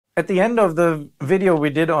At the end of the video we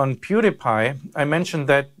did on PewDiePie, I mentioned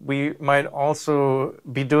that we might also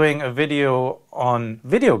be doing a video on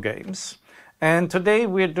video games. And today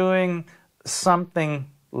we're doing something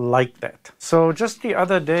like that. So just the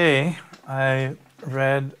other day, I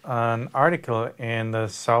read an article in the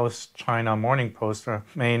South China Morning Post, a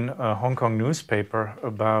main Hong Kong newspaper,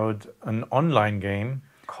 about an online game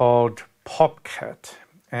called PopCat.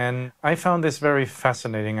 And I found this very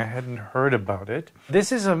fascinating. I hadn't heard about it.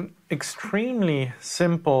 This is an extremely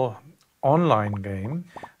simple online game.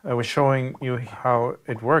 I was showing you how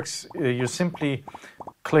it works. You simply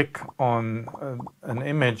click on an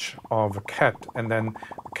image of a cat, and then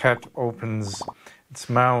the cat opens its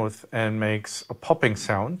mouth and makes a popping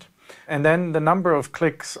sound. And then the number of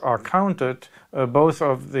clicks are counted, both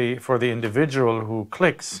for the individual who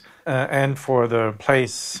clicks and for the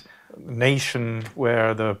place, nation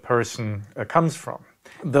where the person comes from.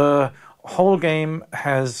 The whole game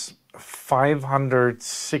has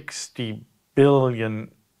 560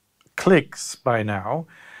 billion clicks by now,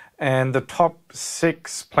 and the top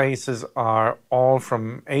 6 places are all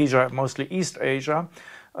from Asia, mostly East Asia.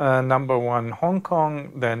 Number 1, Hong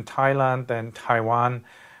Kong, then Thailand, then Taiwan,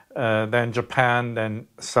 then Japan, then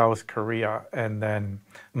South Korea, and then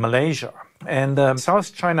Malaysia. And the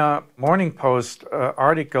South China Morning Post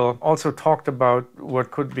article also talked about what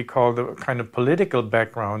could be called the kind of political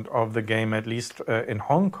background of the game, at least in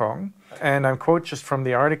Hong Kong. And I quote just from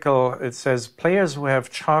the article, it says, players who have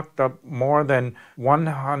chalked up more than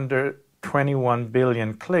 121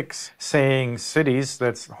 billion clicks, saying cities,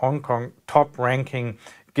 that's Hong Kong, top ranking,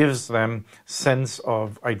 gives them sense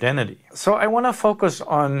of identity. So I want to focus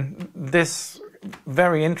on this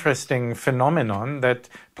very interesting phenomenon that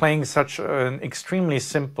playing such an extremely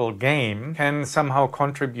simple game can somehow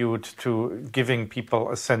contribute to giving people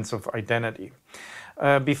a sense of identity.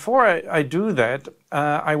 Before I do that,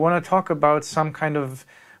 I want to talk about some kind of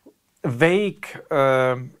vague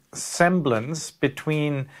semblance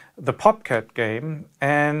between the PopCat game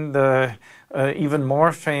and the even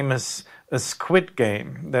more famous Squid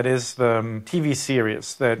game, that is the TV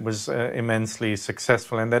series that was immensely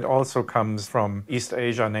successful, and that also comes from East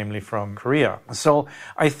Asia, namely from Korea. So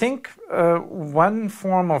I think one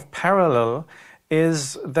form of parallel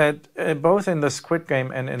is that both in the Squid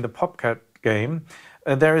game and in the PopCat game,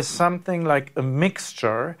 there is something like a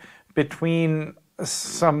mixture between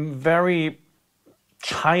some very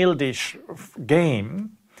childish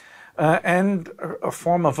game and a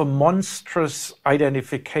form of a monstrous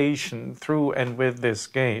identification through and with this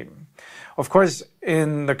game. Of course,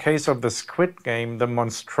 in the case of the Squid game, the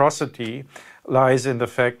monstrosity lies in the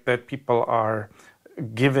fact that people are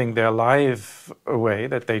giving their life away,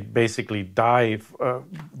 that they basically die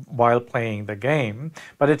while playing the game,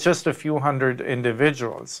 but it's just a few hundred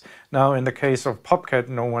individuals. Now, in the case of PopCat,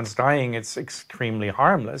 no one's dying, it's extremely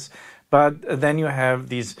harmless, but then you have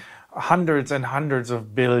these hundreds and hundreds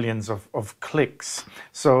of billions of clicks.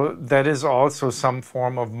 So that is also some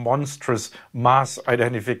form of monstrous mass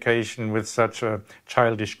identification with such a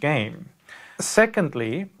childish game.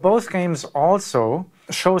 Secondly, both games also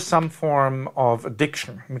show some form of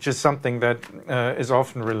addiction, which is something that is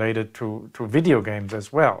often related to video games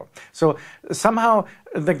as well. So somehow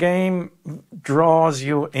the game draws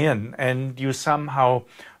you in and you somehow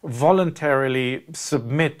voluntarily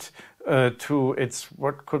submit to its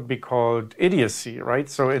what could be called idiocy, right?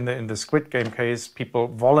 So in the Squid Game case, people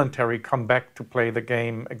voluntarily come back to play the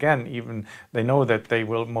game again, even they know that they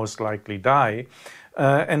will most likely die.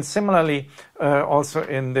 And similarly, also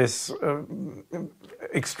in this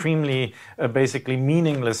extremely basically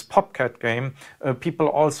meaningless PopCat game, people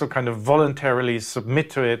also kind of voluntarily submit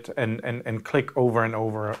to it and click over and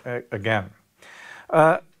over again.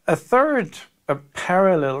 A third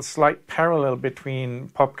slight parallel between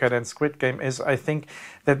PopCat and Squid Game is, I think,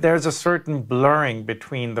 that there's a certain blurring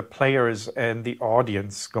between the players and the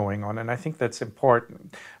audience going on, and I think that's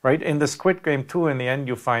important, right? In the Squid Game too, in the end,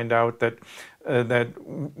 you find out that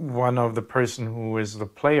one of the person who is the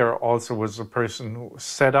player also was the person who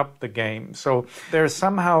set up the game. So there's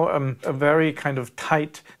somehow a very kind of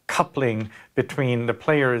tight coupling between the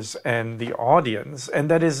players and the audience, and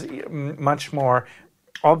that is much more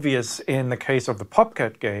obvious in the case of the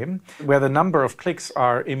PopCat game, where the number of clicks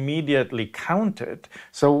are immediately counted.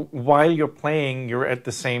 So while you're playing, you're at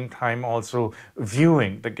the same time also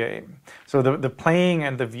viewing the game. So the playing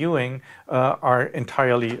and the viewing are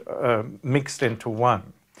entirely mixed into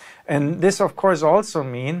one. And this, of course, also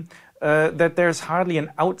means that there's hardly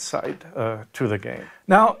an outside to the game.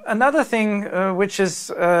 Now, another thing which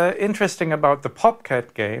is interesting about the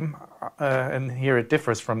PopCat game, and here it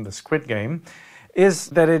differs from the Squid game, is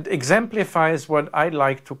that it exemplifies what I'd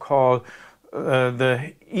like to call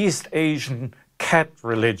the East Asian cat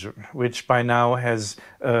religion, which by now has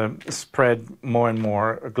spread more and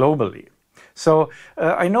more globally. So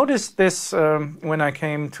I noticed this when I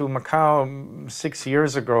came to Macau 6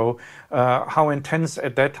 years ago, how intense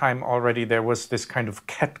at that time already there was this kind of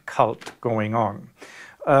cat cult going on.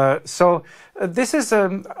 So this is,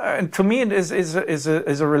 to me, it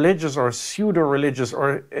is a religious or pseudo-religious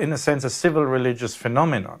or, in a sense, a civil religious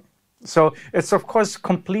phenomenon. So it's, of course,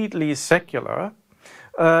 completely secular,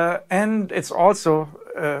 and it's also,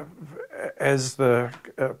 as the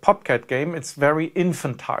PopCat game, it's very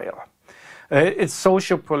infantile. It's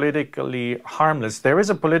socio-politically harmless. There is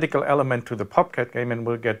a political element to the PopCat game, and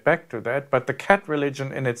we'll get back to that, but the cat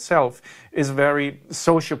religion in itself is very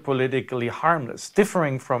socio-politically harmless,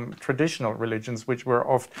 differing from traditional religions, which were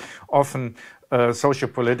often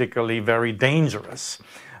socio-politically very dangerous.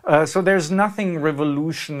 So there's nothing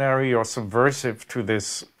revolutionary or subversive to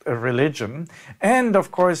this religion. And of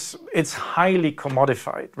course, it's highly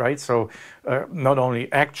commodified, right? So not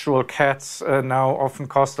only actual cats now often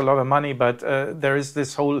cost a lot of money, but there is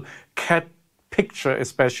this whole cat picture,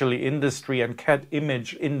 especially industry and cat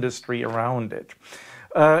image industry around it.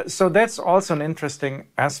 So that's also an interesting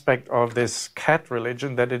aspect of this cat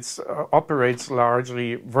religion, that it operates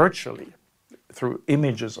largely virtually through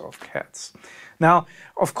images of cats. Now,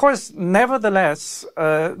 of course, nevertheless,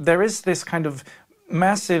 there is this kind of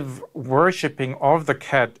massive worshipping of the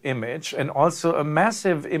cat image and also a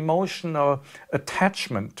massive emotional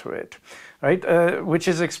attachment to it, right? Which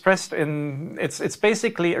is expressed in, it's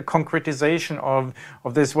basically a concretization of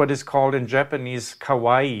this, what is called in Japanese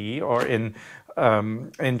kawaii, or in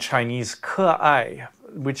Chinese 可爱,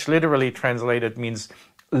 which literally translated means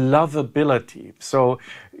lovability. So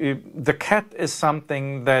the cat is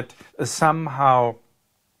something that somehow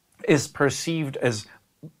is perceived as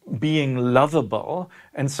being lovable,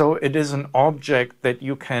 and so it is an object that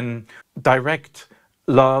you can direct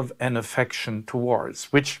love and affection towards,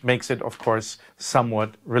 which makes it, of course,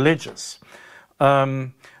 somewhat religious.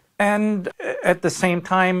 And at the same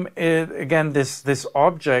time, again, this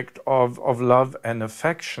object of love and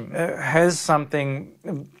affection has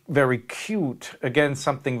something very cute, again,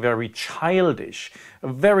 something very childish,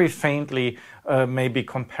 very faintly maybe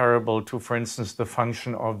comparable to, for instance, the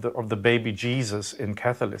function of the baby Jesus in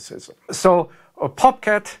Catholicism. So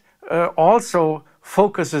PopCat also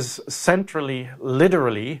focuses centrally,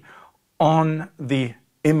 literally, on the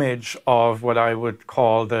image of what I would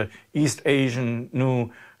call the East Asian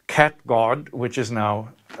new cat god, which is now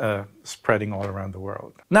spreading all around the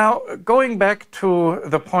world. Now, going back to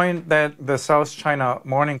the point that the South China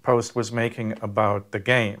Morning Post was making about the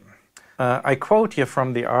game, I quote here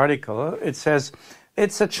from the article. It says,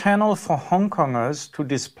 "It's a channel for Hong Kongers to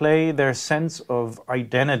display their sense of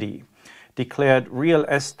identity," declared real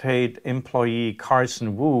estate employee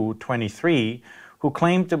Carson Wu, 23, who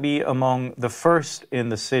claimed to be among the first in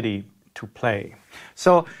the city to play.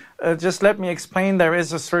 So just let me explain, there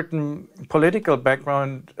is a certain political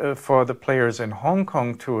background for the players in Hong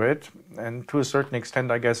Kong to it, and to a certain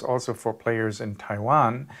extent, I guess, also for players in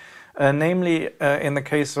Taiwan. Namely, in the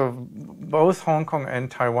case of both Hong Kong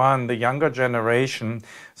and Taiwan, the younger generation,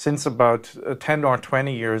 since about 10 or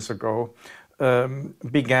 20 years ago,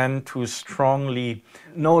 began to strongly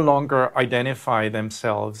no longer identify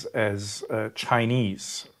themselves as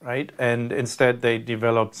Chinese, right? And instead they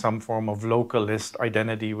developed some form of localist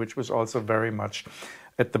identity, which was also very much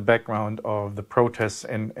at the background of the protests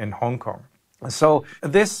in Hong Kong. So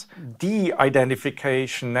this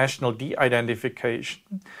de-identification, national de-identification,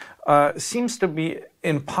 seems to be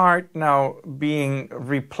in part now being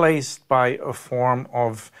replaced by a form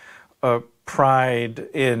of pride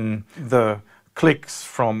in the cliques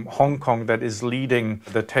from Hong Kong that is leading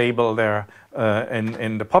the table there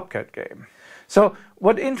in the PopCat game. So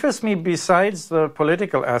what interests me besides the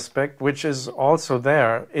political aspect, which is also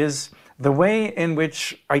there, is the way in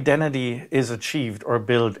which identity is achieved or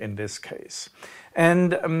built in this case.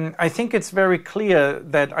 And I think it's very clear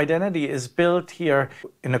that identity is built here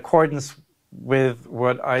in accordance with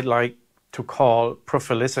what I like to call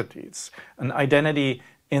profilicities, an identity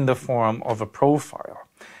in the form of a profile.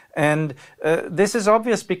 And this is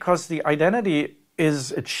obvious because the identity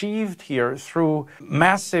is achieved here through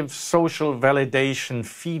massive social validation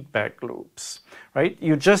feedback loops, right?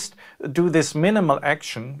 You just do this minimal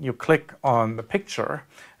action, you click on the picture,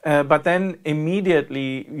 but then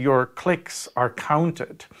immediately your clicks are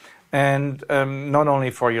counted. And not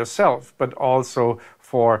only for yourself, but also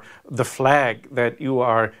for the flag that you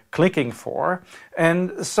are clicking for.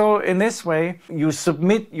 And so in this way, you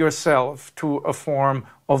submit yourself to a form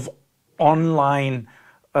of online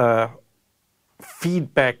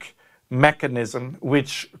feedback mechanism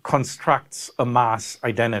which constructs a mass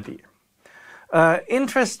identity.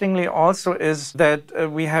 Interestingly also is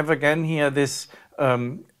that we have again here this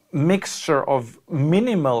mixture of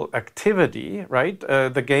minimal activity, right?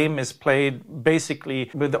 The game is played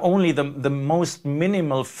basically with only the most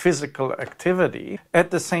minimal physical activity.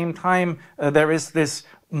 At the same time, there is this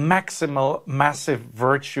maximal, massive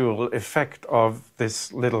virtual effect of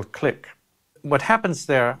this little click. What happens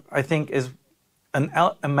there, I think, is an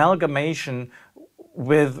amalgamation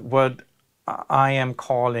with what I am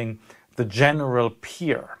calling the general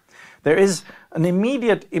peer. There is an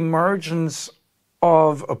immediate emergence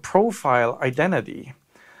of a profile identity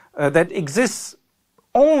that exists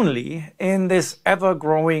only in this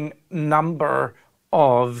ever-growing number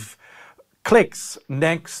of clicks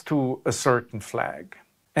next to a certain flag.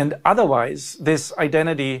 And otherwise, this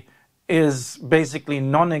identity is basically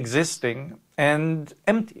non-existing and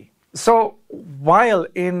empty. So while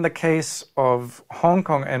in the case of Hong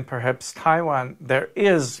Kong and perhaps Taiwan, there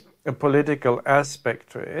is a political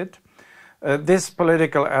aspect to it, this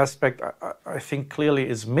political aspect, I think, clearly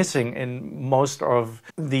is missing in most of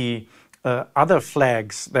the other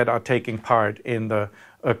flags that are taking part in the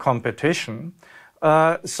competition.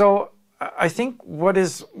 So I think what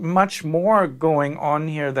is much more going on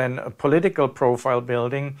here than a political profile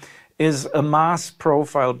building is a mass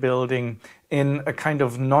profile building in a kind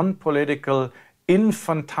of non-political,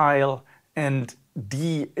 infantile, and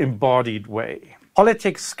de-embodied way.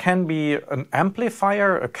 Politics can be an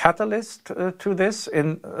amplifier, a catalyst to this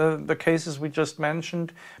in the cases we just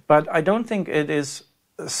mentioned, but I don't think it is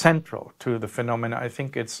central to the phenomena. I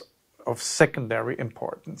think it's of secondary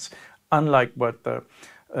importance, unlike what the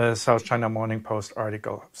South China Morning Post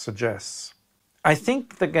article suggests. I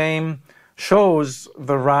think the game shows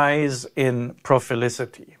the rise in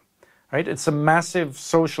profilicity. Right? It's a massive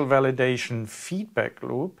social validation feedback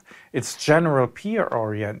loop. It's general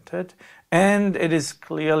peer-oriented, and it is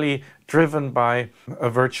clearly driven by a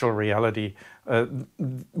virtual reality,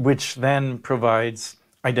 which then provides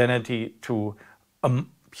identity to a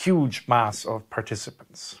huge mass of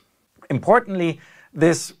participants. Importantly,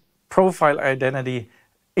 this profile identity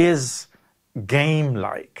is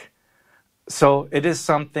game-like. So it is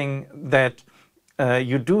something that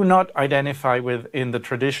you do not identify with in the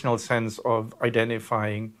traditional sense of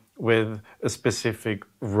identifying with a specific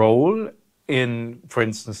role in, for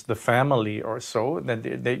instance, the family or so,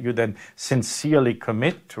 that you then sincerely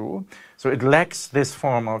commit to. So it lacks this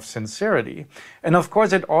form of sincerity. And of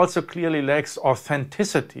course, it also clearly lacks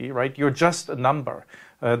authenticity, right? You're just a number.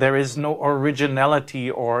 There is no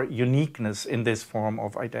originality or uniqueness in this form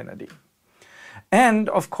of identity. And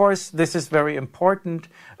of course, this is very important.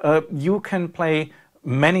 You can play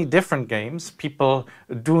many different games. People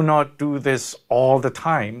do not do this all the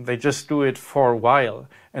time. They just do it for a while.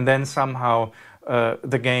 And then somehow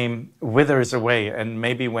the game withers away. And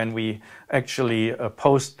maybe when we actually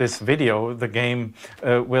post this video, the game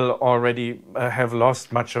will already have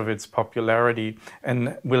lost much of its popularity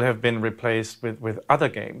and will have been replaced with other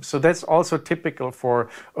games. So that's also typical for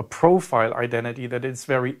a profile identity, that it's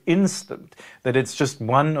very instant, that it's just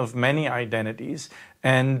one of many identities,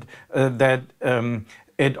 and that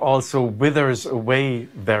it also withers away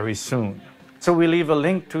very soon. So we leave a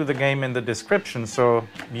link to the game in the description so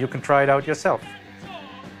you can try it out yourself.